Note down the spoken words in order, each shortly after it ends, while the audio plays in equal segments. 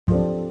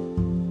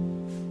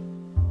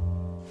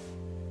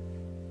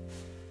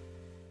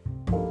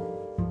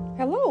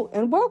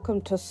and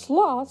welcome to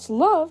Sloths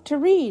Love to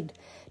Read.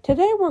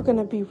 Today we're going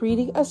to be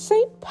reading a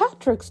St.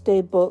 Patrick's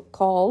Day book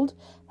called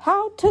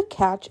How to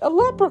Catch a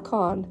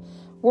Leprechaun.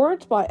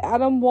 Words by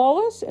Adam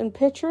Wallace and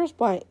pictures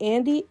by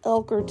Andy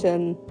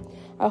Elkerton.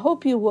 I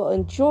hope you will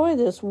enjoy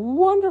this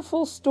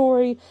wonderful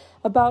story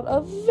about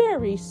a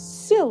very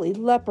silly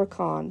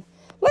leprechaun.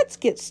 Let's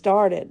get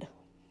started.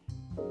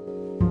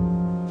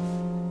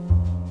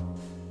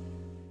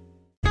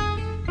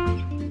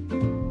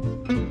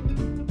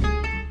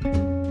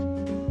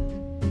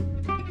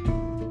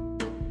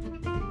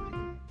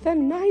 The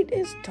night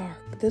is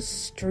dark, the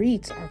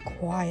streets are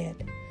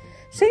quiet.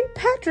 St.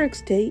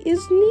 Patrick's Day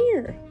is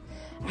near.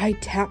 I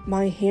tap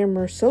my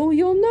hammer so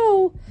you'll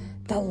know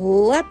the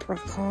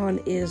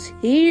leprechaun is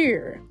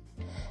here.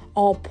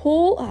 I'll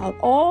pull out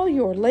all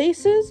your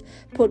laces,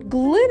 put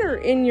glitter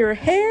in your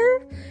hair,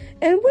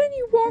 and when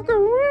you walk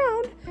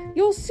around,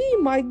 you'll see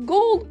my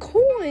gold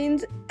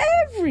coins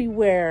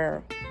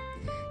everywhere.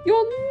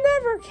 You'll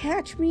never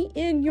catch me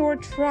in your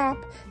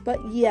trap, but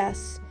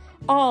yes,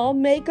 I'll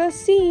make a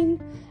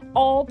scene.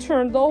 I'll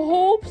turn the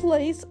whole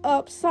place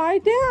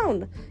upside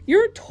down.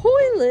 Your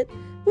toilet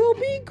will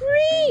be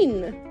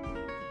green.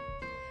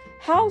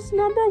 House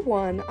number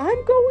 1,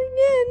 I'm going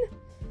in.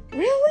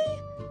 Really?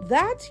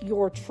 That's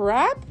your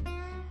trap?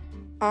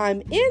 I'm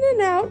in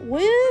and out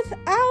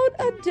without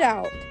a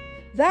doubt.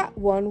 That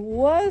one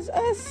was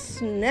a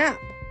snap.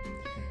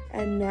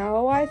 And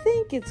now I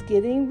think it's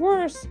getting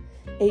worse.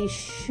 A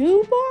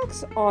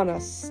shoebox on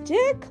a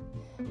stick?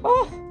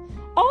 Oh,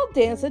 I'll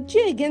dance a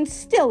jig and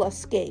still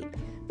escape.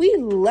 We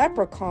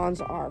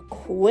leprechauns are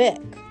quick.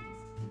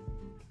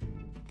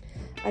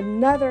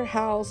 Another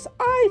house.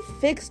 I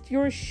fixed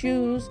your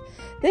shoes.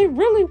 They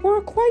really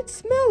were quite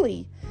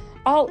smelly.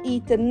 I'll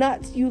eat the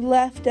nuts you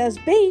left as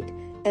bait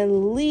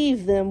and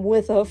leave them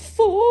with a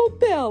full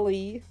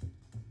belly.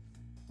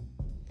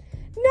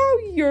 Now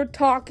you're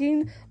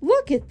talking.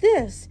 Look at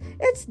this.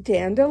 It's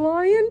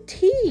dandelion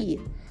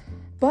tea.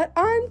 But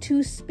I'm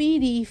too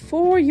speedy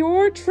for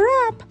your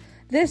trap.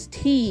 This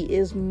tea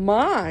is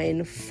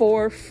mine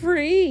for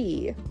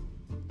free.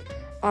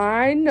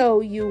 I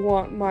know you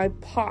want my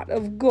pot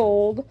of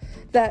gold.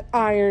 That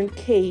iron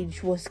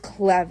cage was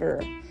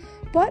clever.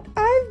 But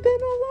I've been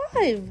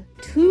alive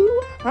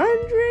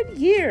 200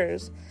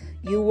 years.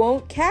 You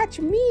won't catch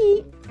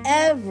me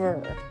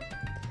ever.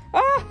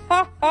 Ah,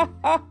 ha, ha,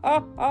 ha,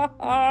 ha, ha,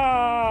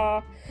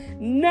 ha.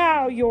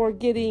 Now you're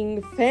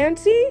getting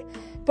fancy,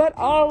 but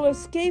I'll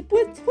escape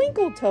with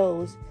twinkle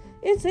toes.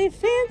 It's a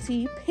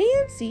fancy,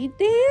 pantsy,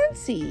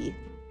 dancy.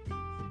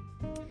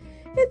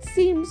 It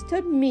seems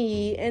to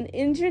me an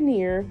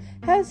engineer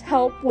has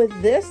helped with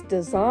this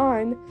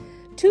design.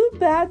 Too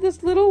bad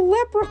this little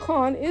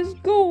leprechaun is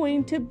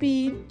going to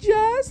be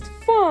just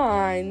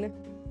fine.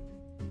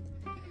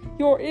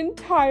 Your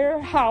entire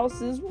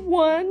house is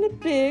one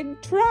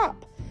big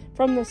trap,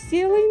 from the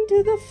ceiling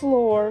to the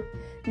floor.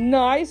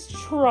 Nice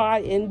try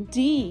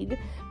indeed.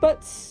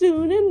 But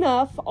soon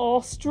enough,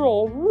 I'll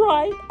stroll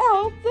right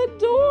out the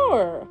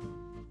door.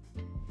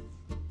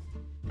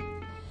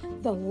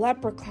 The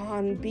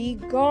leprechaun, be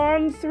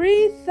gone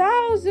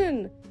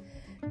 3,000,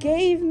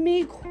 gave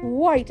me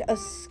quite a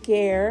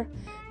scare.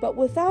 But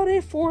without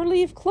a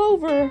 4-leaf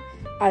clover,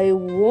 I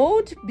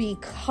won't be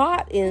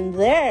caught in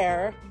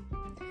there.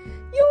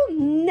 You'll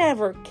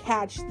never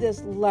catch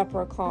this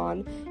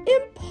leprechaun.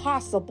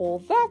 Impossible,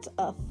 that's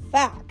a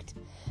fact.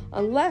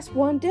 Unless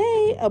one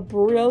day a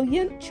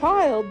brilliant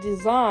child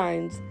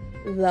designs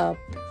the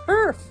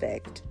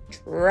perfect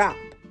trap.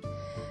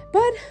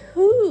 But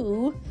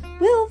who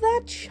will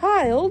that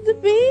child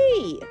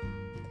be?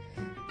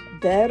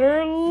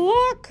 Better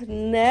luck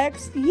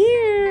next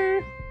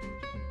year.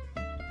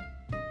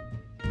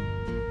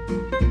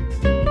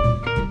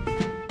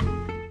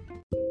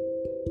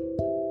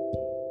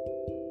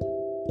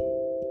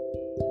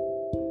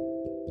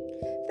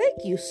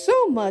 Thank you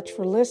so much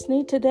for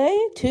listening today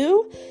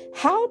to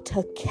How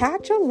to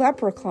Catch a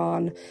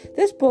Leprechaun.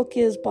 This book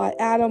is by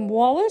Adam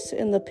Wallace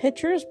and the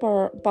pictures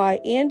by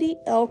Andy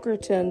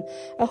Elkerton.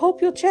 I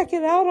hope you'll check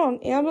it out on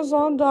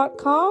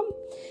Amazon.com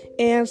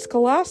and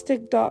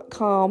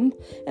Scholastic.com.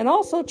 And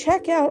also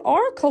check out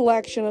our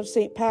collection of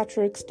St.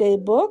 Patrick's Day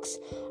books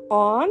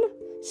on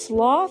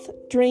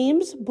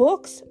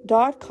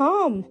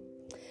SlothDreamsBooks.com.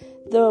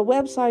 The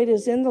website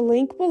is in the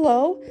link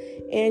below,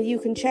 and you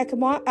can check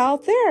them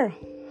out there.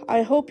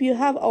 I hope you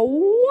have a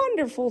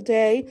wonderful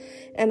day,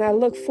 and I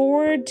look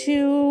forward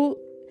to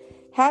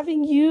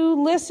having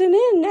you listen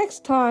in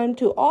next time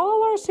to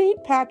all our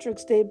St.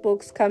 Patrick's Day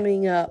books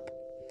coming up.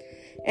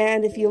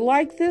 And if you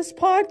like this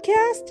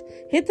podcast,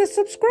 hit the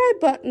subscribe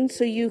button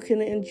so you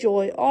can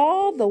enjoy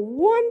all the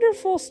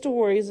wonderful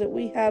stories that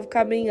we have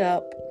coming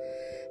up.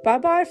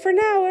 Bye-bye for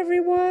now,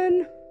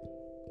 everyone.